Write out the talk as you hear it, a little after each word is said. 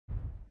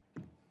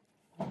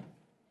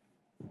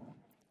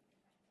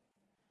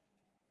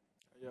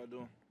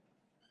doing?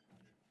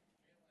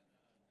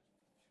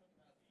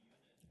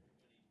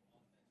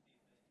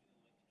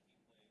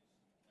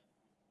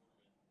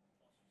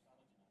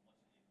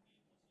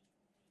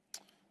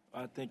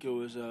 I think it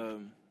was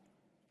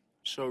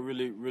show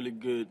really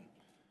good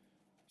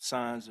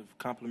signs of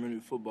complementary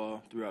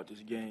football throughout this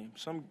game.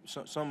 Some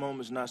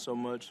moments not so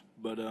much,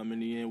 but in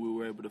the end we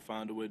were able to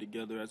find a way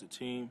together as a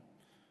team.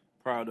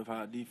 Proud of how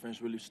our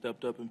defense really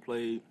stepped up and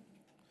played.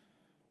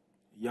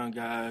 Young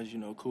guys,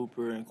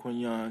 Cooper and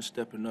Quinyon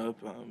stepping up,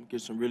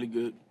 get some really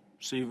good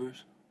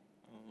receivers.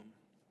 Um,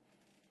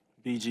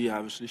 BG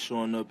obviously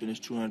showing up in his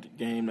 200th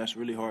game. That's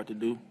really hard to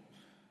do.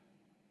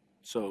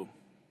 So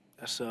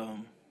that's a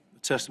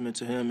testament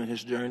to him and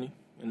his journey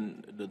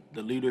and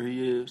the leader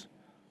he is.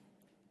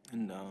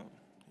 And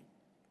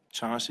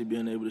Chauncey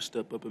being able to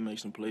step up and make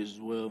some plays as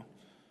well.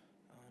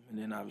 And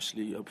then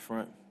obviously up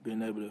front,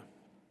 being able to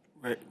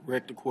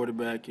wreck the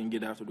quarterback and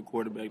get after the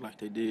quarterback like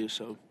they did.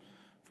 So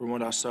from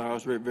what I saw, I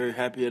was very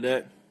happy of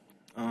that.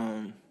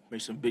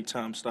 Made some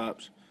big-time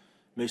stops,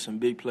 made some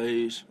big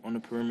plays on the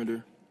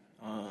perimeter.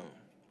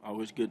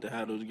 Always good to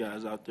have those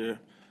guys out there.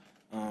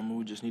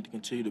 We just need to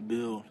continue to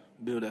build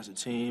as a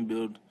team,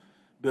 build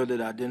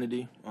that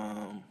identity.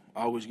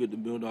 Always good to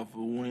build off of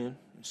a win,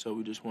 and so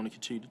we just want to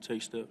continue to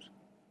take steps.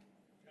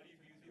 How do you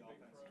view the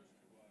offense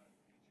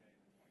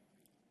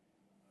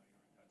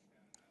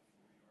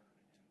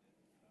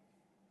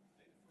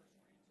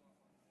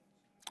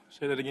to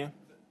Say that again.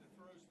 the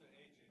throws to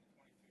AJ, the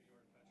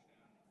 22-yard touchdown,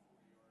 and the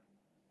 4-yard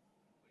completion near the end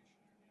of the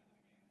game that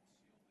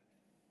sealed it?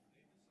 Were they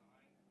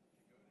designed to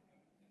go to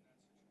him in that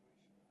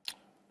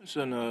situation? It's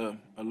an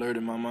alert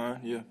in my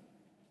mind, yeah.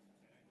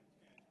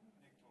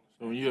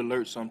 So when you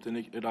alert something,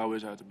 it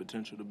always has the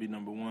potential to be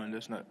number one.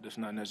 That's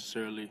not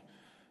necessarily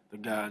the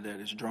guy that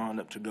is drawn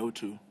up to go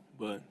to,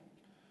 but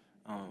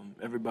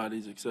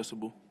everybody's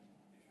accessible. Do you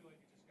feel like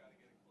you just got to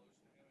get it close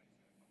to him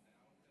and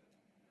he's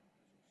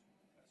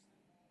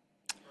going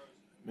to come down with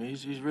it? I mean,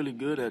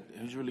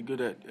 he's really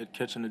good at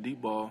catching the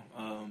deep ball.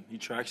 He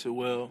tracks it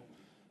well,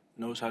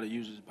 knows how to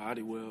use his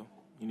body well,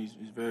 and he's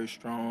very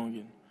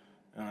strong,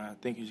 and I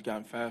think he's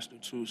gotten faster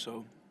too.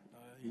 So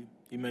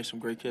he made some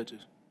great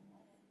catches.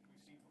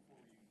 We've seen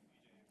before you,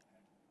 EJ,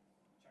 had check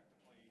the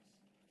plays,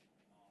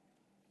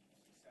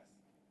 success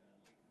late in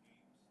games,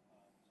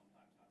 sometimes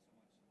not so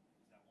much. Is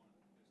that one of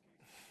those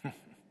cases?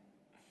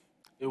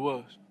 It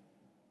was.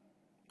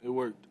 It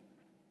worked.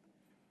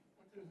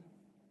 What does it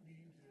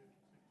mean to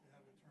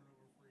have a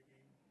turnover-free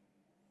game?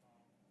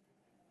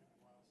 It's been a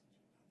while since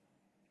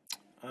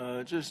you've done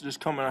that. Just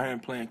coming out here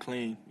and playing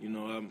clean.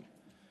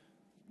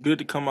 Good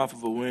to come off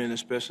of a win,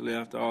 especially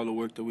after all the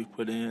work that we've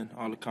put in,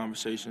 all the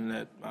conversation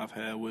that I've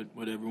had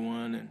with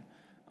everyone, and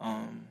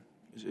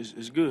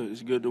it's good.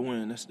 It's good to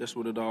win. That's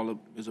what it all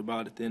is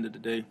about at the end of the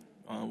day.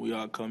 We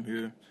all come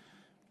here,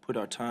 put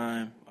our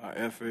time, our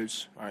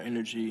efforts, our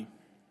energy.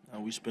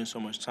 We spend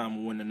so much time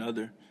with one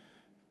another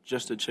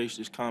just to chase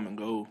this common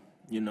goal,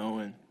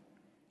 and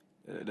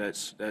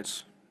that's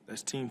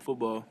team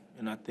football.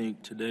 And I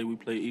think today we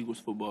play Eagles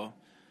football.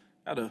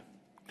 Got to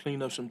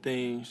clean up some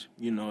things.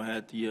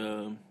 Had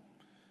the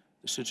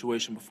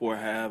situation before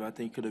half I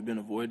think could have been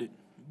avoided,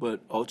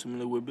 but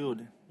ultimately we're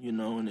building.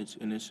 And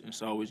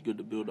it's always good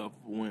to build off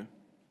of a win.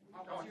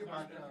 Talk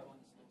about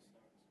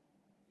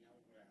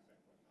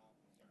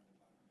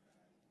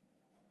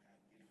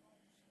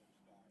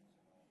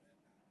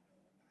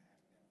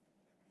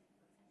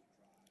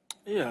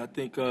Yeah, I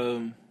think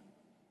it's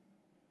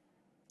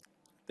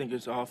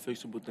all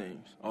fixable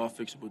things. All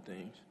fixable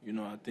things.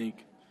 I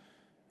think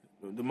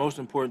the most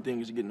important thing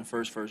is getting the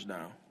first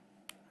down.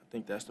 I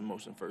think that's the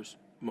most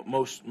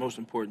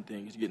important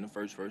thing is getting the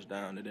first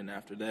down, and then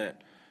after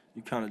that,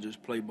 you kind of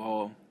just play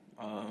ball.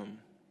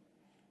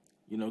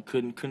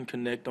 Couldn't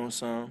connect on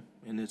some,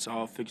 and it's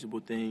all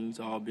fixable things,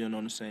 all being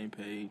on the same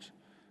page.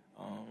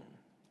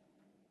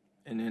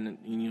 And then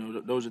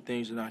those are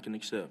things that I can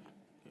accept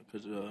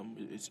because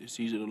it's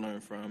easy to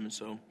learn from, and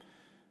so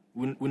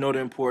we know the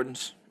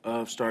importance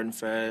of starting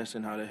fast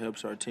and how that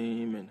helps our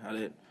team and how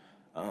that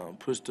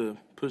puts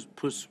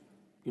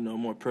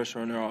more pressure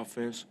on their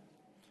offense,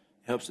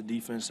 helps the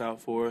defense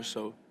out for us.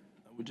 So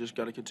we just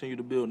got to continue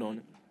to build on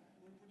it.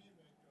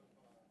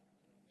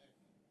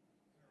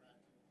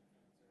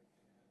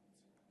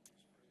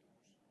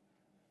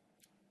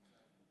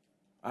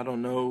 I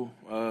don't know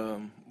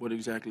what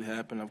exactly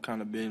happened. I've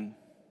kind of been,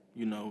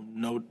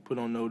 put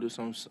on notice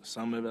on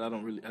some of it. I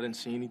didn't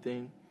see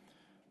anything,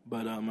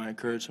 but I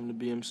encourage him to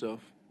be himself,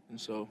 and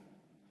so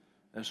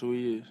that's who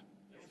he is.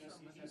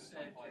 You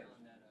said,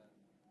 Jalen, that there were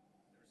some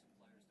players during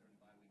the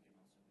bye week and also in the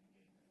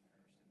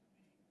game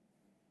that encouraged him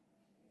to be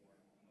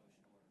more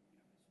emotional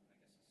or, I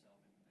guess,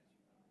 himself.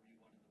 Were you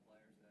one of the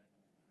players that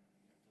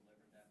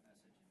delivered that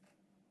message, and what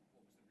was the reason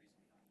behind it?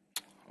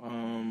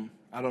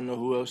 I don't know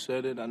who else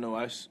said it. I know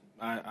I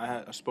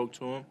spoke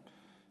to him,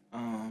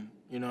 and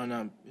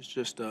it's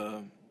just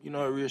a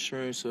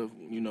reassurance of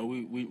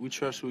we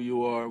trust who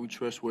you are, we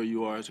trust where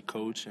you are as a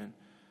coach, and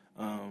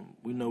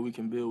we know we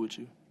can build with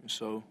you. And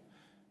so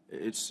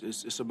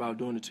it's about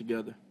doing it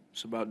together.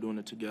 It's about doing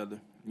it together.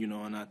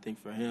 And I think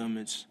for him,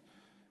 it's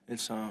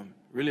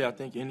really, I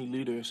think any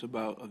leader, it's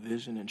about a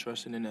vision and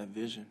trusting in that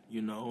vision,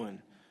 and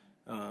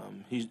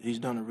he's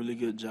done a really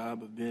good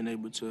job of being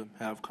able to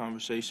have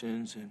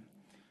conversations and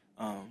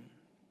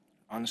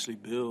honestly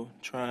build,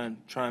 try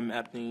and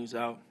map things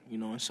out,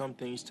 and some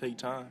things take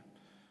time.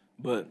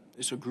 But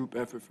it's a group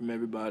effort from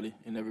everybody,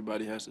 and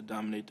everybody has to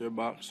dominate their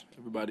box.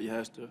 Everybody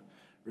has to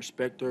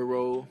respect their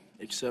role,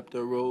 accept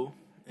their role,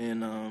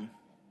 and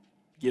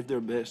give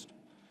their best.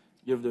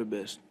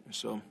 And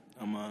so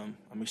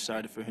I'm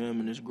excited for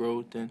him and his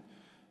growth and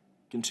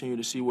continue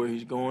to see where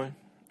he's going.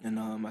 And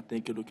I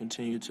think it'll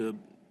continue to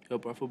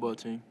help our football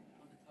team.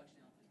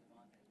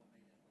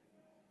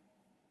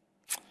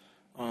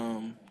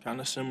 Kind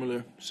of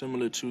similar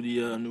to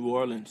the New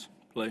Orleans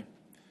play.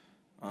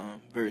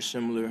 Very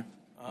similar.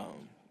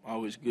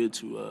 Always good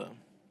to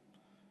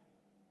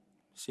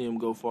see him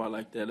go far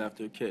like that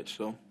after a catch.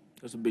 So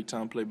that's a big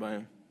time play by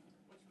him.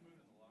 What's the mood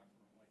in the locker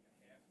room like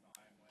at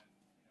halftime when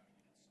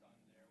you get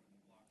stunned there with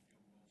the blocked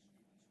field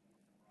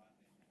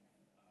goal, scoop and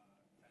scoop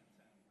from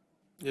Rodney,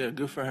 10-10? Yeah,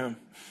 good for him.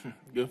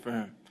 Good for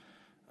him.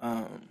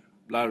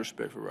 A lot of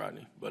respect for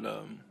Rodney. But,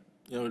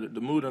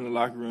 the mood in the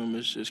locker room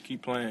is just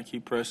keep playing,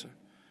 keep pressing.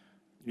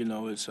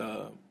 It's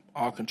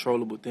all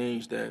controllable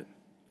things that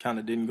kind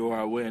of didn't go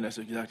our way, and that's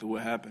exactly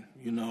what happened.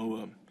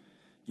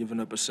 Giving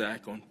up a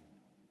sack on,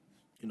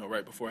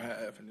 right before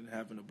half and then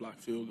having a blocked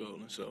field goal.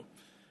 And so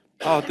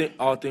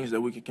all things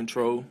that we could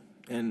control,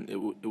 and it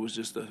was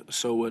just a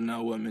so what,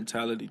 now what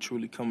mentality,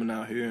 truly coming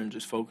out here and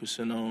just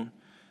focusing on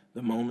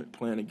the moment,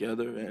 playing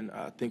together, and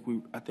I think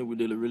we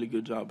did a really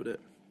good job of that.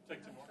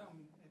 Take two more. Some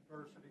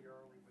adversity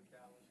early with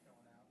Dallas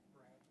going out.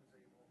 Grant was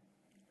able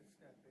to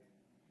step in,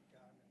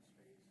 got him in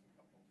space a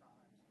couple of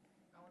times.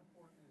 How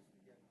important is it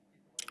to get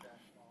people like that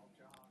involved,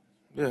 John?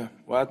 Yeah,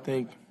 well, I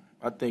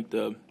think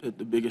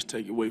the biggest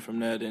takeaway from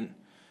that in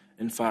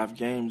 5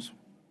 games,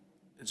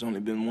 it's only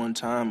been one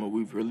time where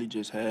we've really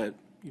just had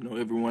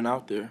everyone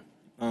out there,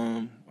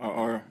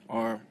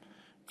 our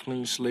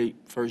clean slate,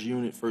 first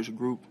unit, first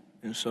group,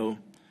 and so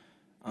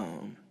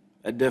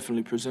that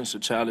definitely presents a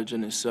challenge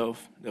in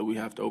itself that we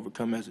have to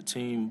overcome as a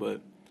team.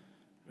 But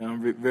I'm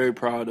very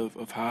proud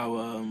of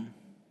how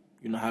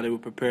how they were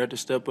prepared to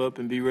step up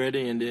and be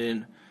ready, and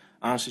then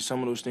honestly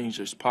some of those things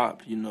just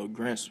pop.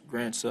 Grant's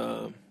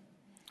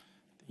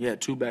he had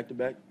 2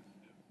 back-to-back.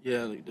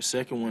 Yeah, the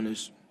second one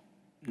is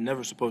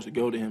never supposed to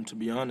go to him, to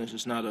be honest.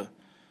 It's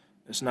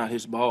not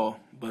his ball,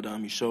 but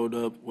he showed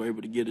up, were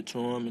able to get it to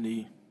him, and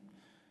he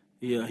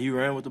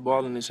ran with the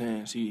ball in his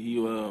hands. He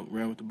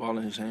ran with the ball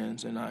in his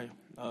hands, and I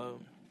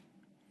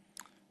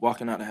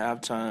walking out of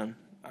halftime,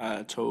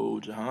 I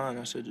told Jahan,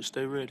 I said, just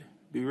stay ready,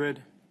 be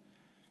ready.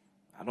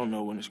 I don't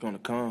know when it's going to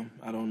come.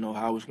 I don't know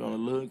how it's going to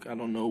look. I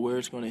don't know where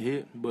it's going to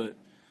hit, but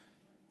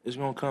it's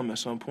going to come at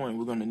some point.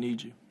 We're going to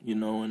need you,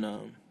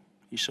 and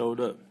he showed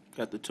up,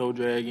 got the toe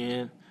drag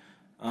in.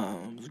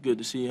 It was good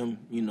to see him,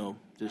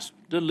 just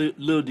the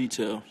little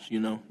details,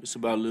 It's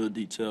about little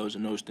details,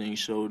 and those things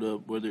showed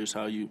up, whether it's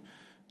how you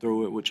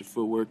throw it, what your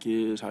footwork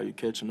is, how you're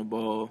catching the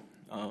ball,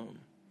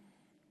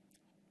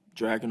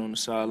 dragging on the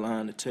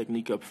sideline, the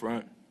technique up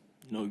front,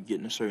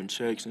 getting a certain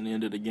checks in the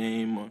end of the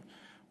game or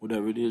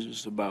whatever it is.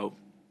 It's about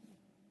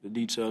the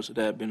details of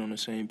that, being on the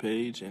same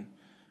page, and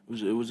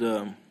it was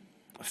a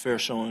fair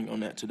showing on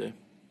that today.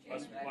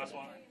 Last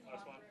one.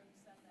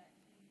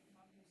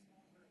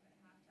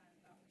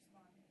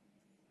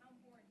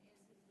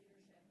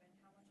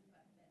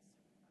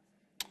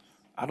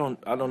 I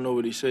don't know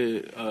what he said. He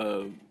said he had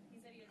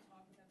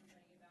talked with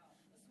everybody about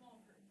a small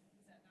group.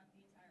 Is that not the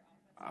entire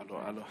offense?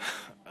 I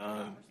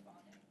don't.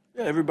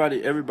 Yeah,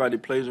 everybody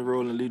plays a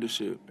role in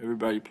leadership.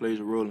 Everybody plays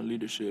a role in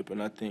leadership,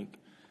 and I think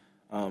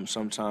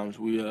sometimes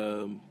we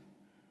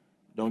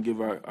don't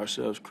give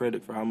ourselves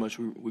credit for how much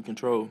we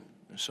control.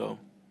 And so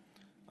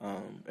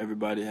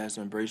everybody has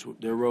to embrace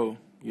their role.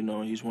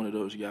 He's one of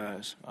those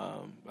guys.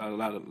 A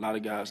lot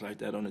of guys like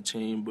that on the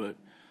team, but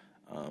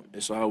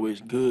it's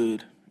always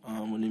good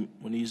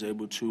when he's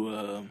able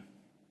to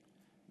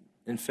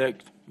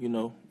infect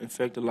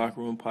the locker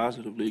room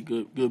positively,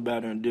 good,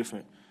 bad, or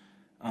indifferent.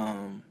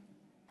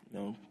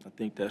 I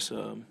think that's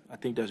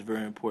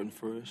very important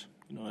for us.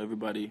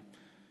 Everybody,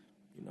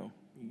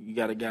 you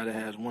got a guy that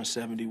has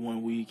 170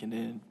 one week, and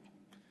then,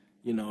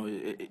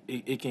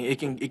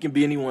 it can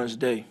be anyone's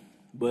day.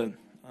 But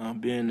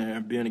being there,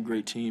 being a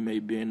great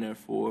teammate, being there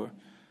for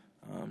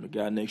the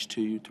guy next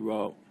to you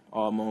throughout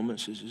all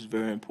moments is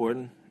very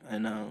important.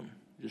 And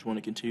just want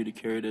to continue to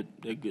carry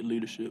that good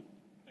leadership.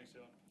 Thanks,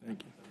 Jalen.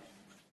 Thank you.